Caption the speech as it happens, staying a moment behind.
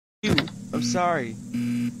I'm sorry.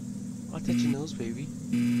 I'll touch your nose, baby.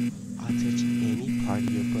 I'll touch any part of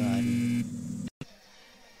your body.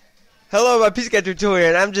 Hello, my Peacecat tutorial,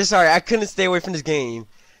 and I'm just sorry. I couldn't stay away from this game.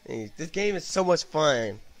 This game is so much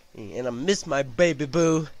fun. And I miss my baby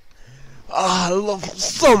boo. Oh, I love him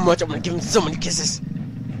so much. I'm gonna give him so many kisses.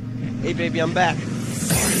 Hey, baby, I'm back.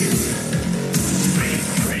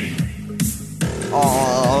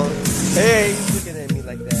 Aww. Hey, he's looking at me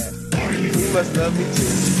like that. He must love me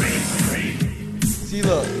too. See,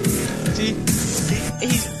 look. See?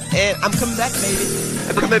 And I'm coming back, baby.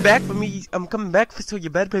 I'm coming back for me. I'm coming back so you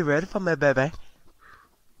better be ready for me, baby.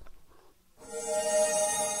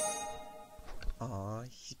 Aw,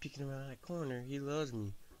 he's peeking around that corner. He loves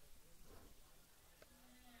me.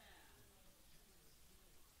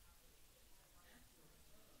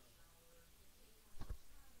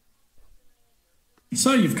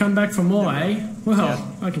 So you've come back for more, eh?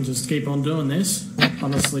 Well, I can just keep on doing this.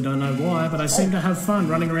 Honestly don't know why, but I seem to have fun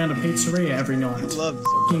running around a pizzeria every night.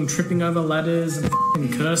 Tripping over ladders and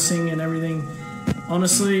f***ing cursing and everything.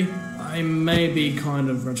 Honestly, I may be kind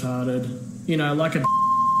of retarded. You know, like a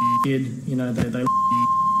kid, you know, they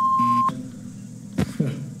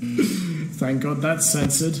Thank God that's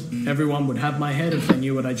censored. Everyone would have my head if they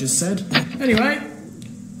knew what I just said. Anyway,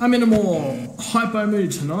 I'm in a more hypo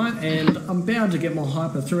mood tonight, and I'm bound to get more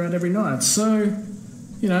hyper throughout every night. So,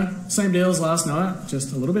 you know, same deal as last night,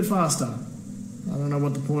 just a little bit faster. I don't know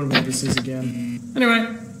what the point of all this is again.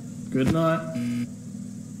 Anyway, good night.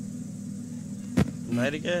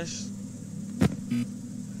 Night, I guess.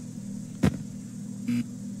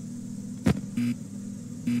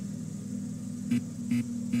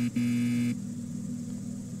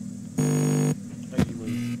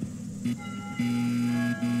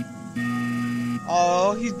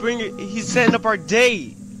 Oh, he's setting up our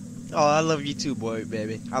date. Oh, I love you too, boy,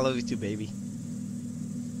 baby. I love you too, baby.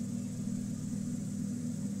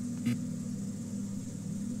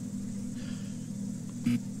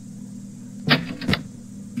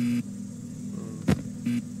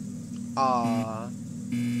 Aw,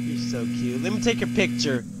 you're so cute. Let me take your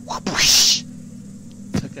picture.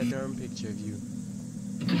 Took that darn picture of you.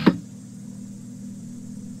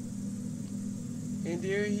 And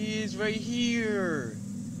there he is right here.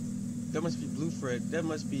 That must be Blue Fred. That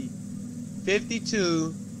must be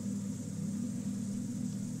 52.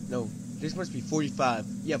 No, this must be 45.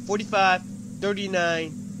 Yeah, 45,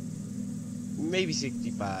 39, maybe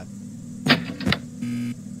 65.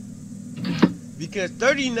 Because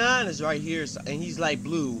 39 is right here, and he's light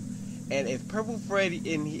blue. And if purple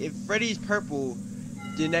Freddy, and if Freddy is purple,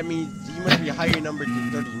 then that means he must be a higher number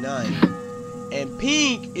than 39. And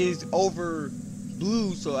pink is over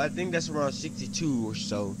blue, so I think that's around 62 or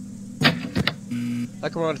so.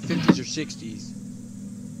 Like around the 50s or 60s.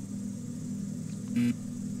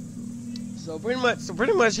 So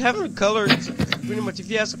pretty much having a color, pretty much if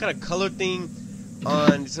you have some kind of color thing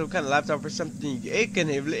on some kind of laptop or something, it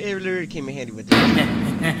literally came in handy with it.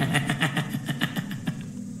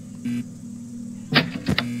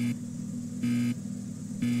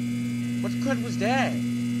 What crud was that?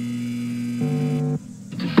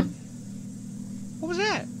 What was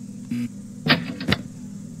that?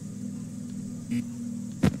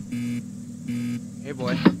 Hey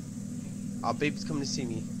boy, our baby's coming to see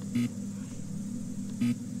me.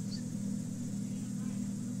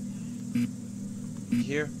 You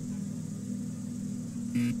here?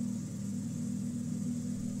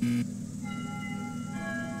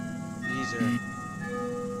 These are...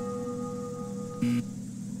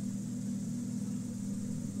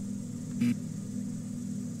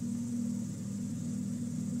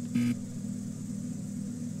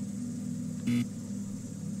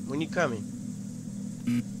 When you coming?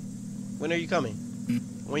 When are you coming?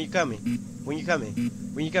 When you coming? When you coming?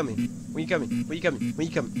 When you coming? When you coming? When you coming? When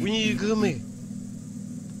you coming? When you coming?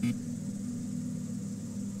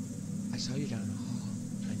 I saw you down the hall.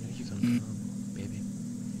 I know you're gonna come, baby.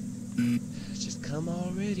 Just come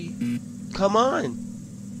already. Come on.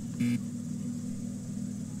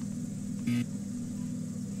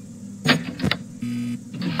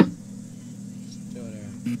 Still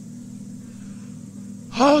there.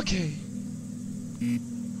 Okay.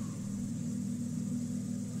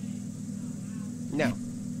 Now.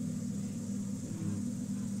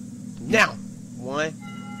 Now. 1,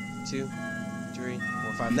 2, 3,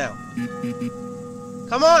 4, 5. Now.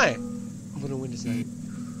 Come on. I'm gonna win this night.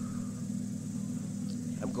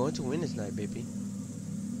 I'm going to win this night, baby.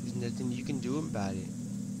 There's nothing you can do about it.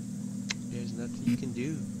 There's nothing you can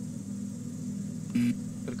do.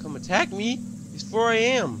 But come attack me. It's 4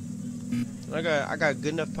 a.m. I got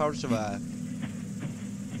good enough power to survive.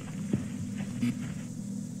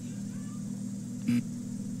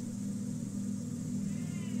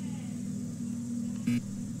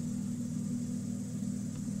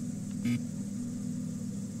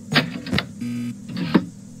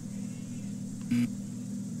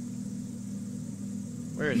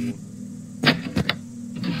 Where is he?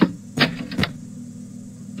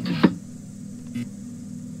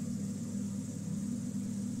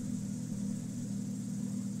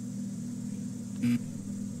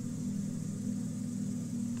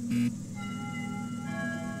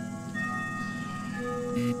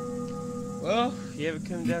 Well, you haven't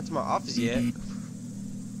come down to my office yet.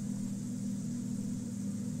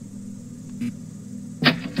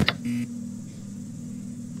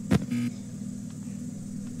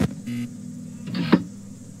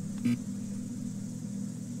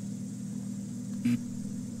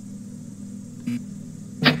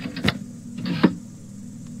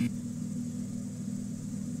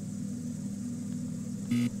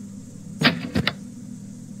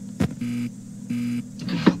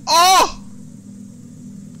 Oh!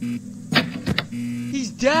 He's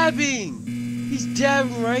dabbing! He's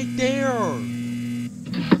dabbing right there!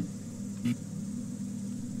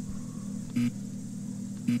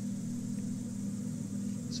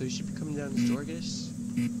 So he should be coming down the store, I guess?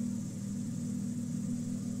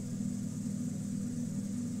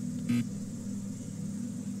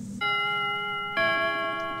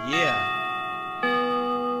 Yeah.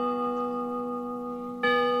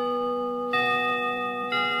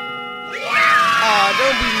 Aw,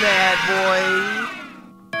 don't be mad, boy.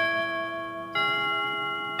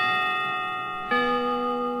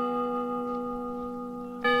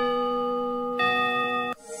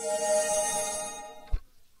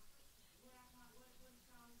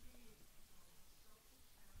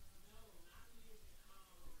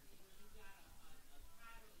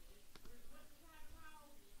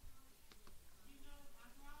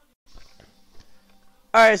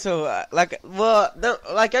 Alright, so, like, well,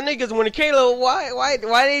 like, I niggas want to Kayla, why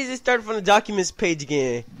did it start from the documents page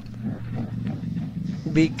again?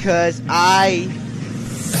 Because I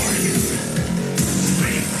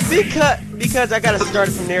gotta start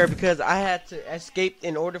it from there, because I had to escape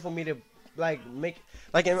in order for me to, like, in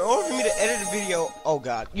order for me to edit a video. Oh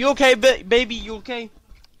god. You okay, baby? You okay?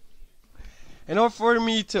 In order for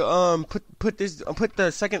me to put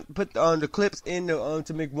the clips in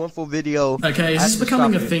to make one full video. Okay, is this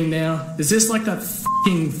becoming a thing now? Is this like that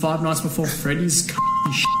fucking Five Nights Before Freddy's shit?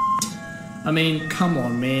 I mean, come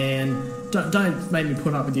on, man. Don't make me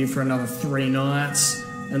put up with you for another 3 nights,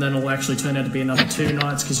 and then it'll actually turn out to be another 2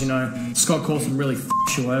 nights, because, you know, Scott Cawthon really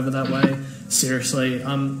f***s you over that way. Seriously,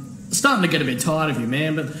 I'm starting to get a bit tired of you,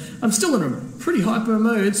 man, but I'm still in a pretty hyper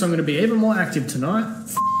mood, so I'm going to be even more active tonight.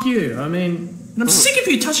 F*** you, I mean, and I'm sick of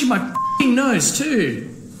you touching my f***ing nose, too.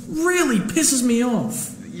 Really pisses me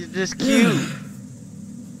off. You're just cute.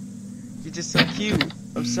 You're just so cute.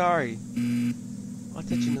 I'm sorry. I'll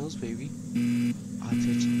touch your nose, baby. I'll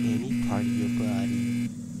touch any part of your body.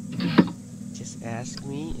 Just ask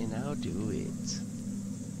me and I'll do it.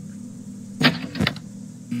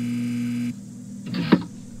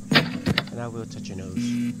 And I will touch your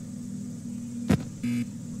nose.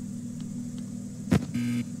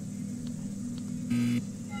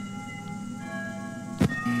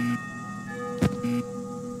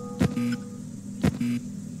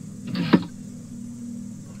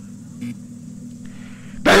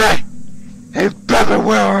 Baby! Hey, baby,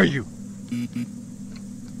 where are you?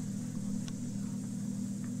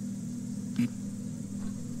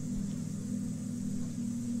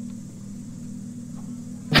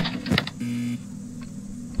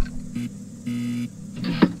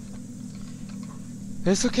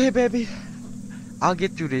 It's okay, baby. I'll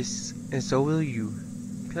get through this, and so will you.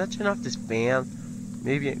 Can I turn off this fan?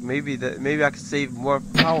 Maybe I can save more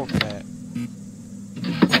power for that.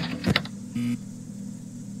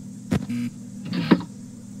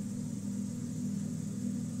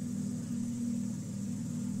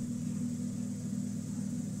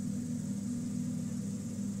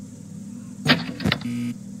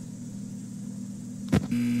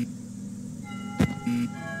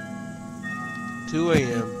 $2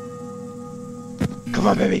 a.m. Come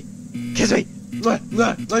on, baby. Kiss me. Mwah,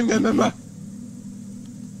 mwah, mwah, mwah, mwah.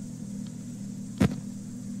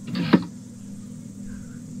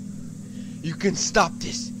 You can stop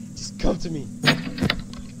this. Just come to me.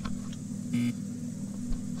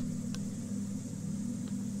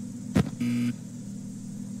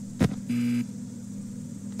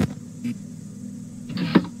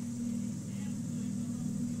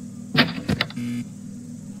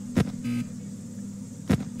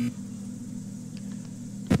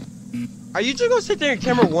 Are you just gonna sit there and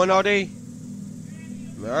camera 1 all day?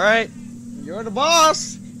 Alright. You're the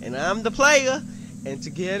boss, and I'm the player, and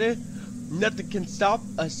together, nothing can stop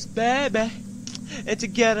us, baby. And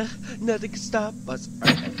together, nothing can stop us.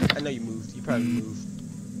 Right, I know you moved. You probably moved.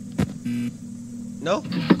 No?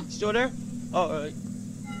 Still there? Oh, alright.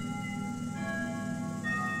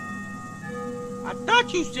 I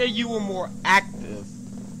thought you said you were more active.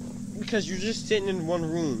 Because you're just sitting in one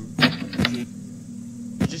room.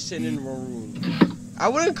 You're just sitting in one room. I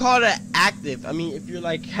wouldn't call that active. I mean, if you're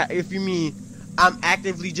like, if you mean I'm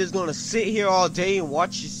actively just gonna sit here all day and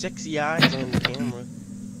watch your sexy eyes on the camera.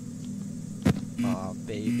 Aw,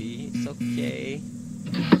 baby, it's okay.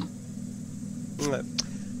 I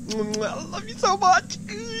love you so much.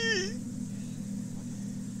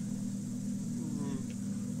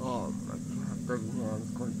 Oh my God,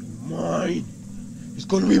 it's gonna be mine. It's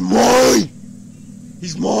gonna be mine.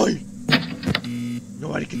 He's mine.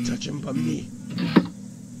 Nobody can touch him but me.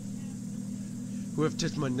 Whoever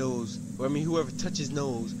touched my nose, or I mean whoever touches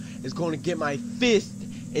nose, is going to get my fist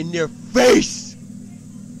in their face.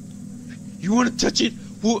 You want to touch it?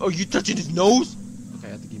 Who are you touching his nose? Okay,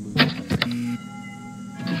 I have to keep moving.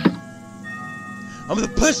 I'm gonna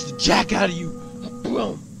punch the jack out of you.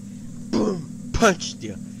 Boom, boom, punch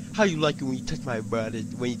you. How you like it when you touch my brother?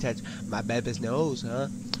 When you touch my baby's nose, huh?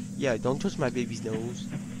 Yeah, don't touch my baby's nose.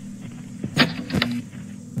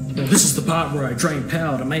 Now, this is the part where I drain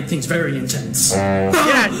power to make things very intense.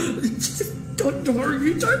 Yeah. Don't worry,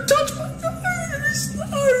 you don't touch my nose.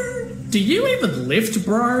 No. Do you even lift,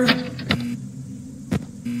 bro?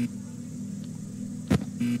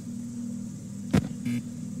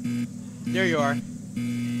 There you are.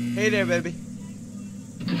 Hey there, baby.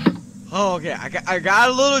 Oh, okay. I got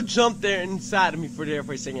a little jump there inside of me for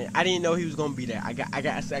a second. I didn't know he was gonna be there. I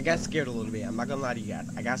got scared a little bit. I'm not gonna lie to you guys.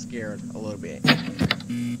 I got scared a little bit.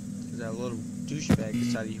 Cause that little douchebag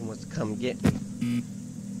decided he wants to come get me.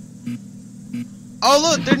 Oh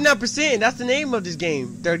look, 39%. That's the name of this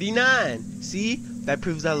game. 39. See? That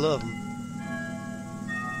proves I love him.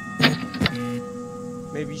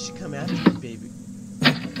 Maybe you should come after me, baby.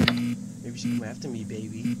 Maybe you should come after me,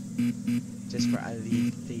 baby. Just for I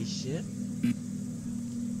leave the ship.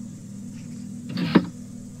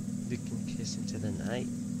 We can kiss into the night.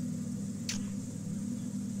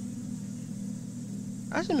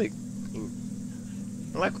 I should make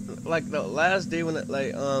like the last day when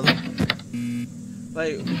like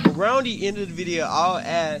around the end of the video I'll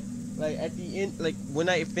add like at the end, like when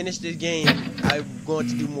I finish this game I'm going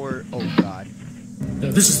to do more. Oh god.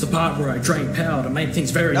 Now, this is the part where I drain power to make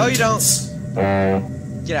things very intense. You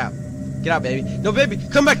don't. Get out. Get out, baby. No, baby,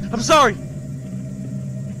 come back. I'm sorry.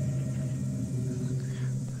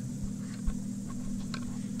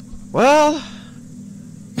 Well.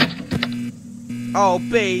 Oh,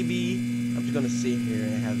 baby. I'm just gonna sit here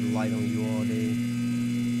and have the light on you all day.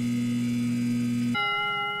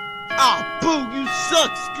 Ah, boo, you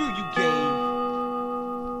suck. Screw you, game.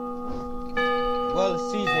 Well, it's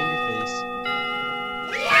season in your face.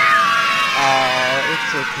 Oh,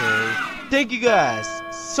 it's okay. Thank you guys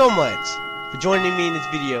so much for joining me in this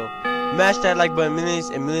video. Smash that like button millions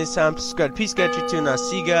and millions times. Subscribe. Peace, catch you too, and I'll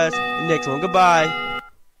see you guys in the next one. Goodbye.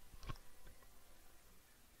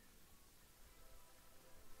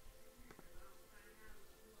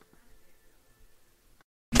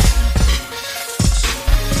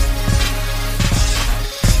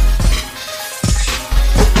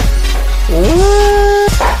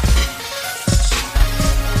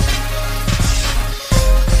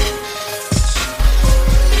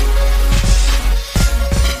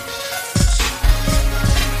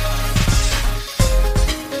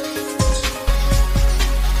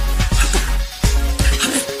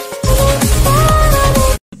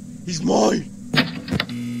 He's mine!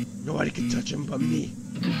 Nobody can touch him but me.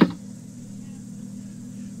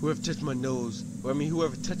 Whoever touched my nose, or I mean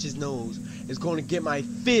whoever touches nose, is going to get my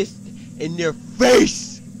fist in their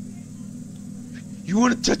face! You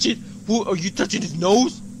want to touch it? Who are you touching his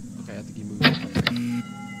nose? Okay, I have to keep moving.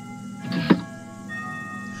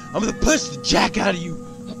 I'm gonna punch the jack out of you!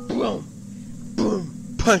 Boom!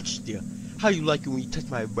 Boom! Punched you! How you like it when you touch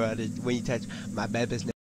my brother, when you touch my baby's nose?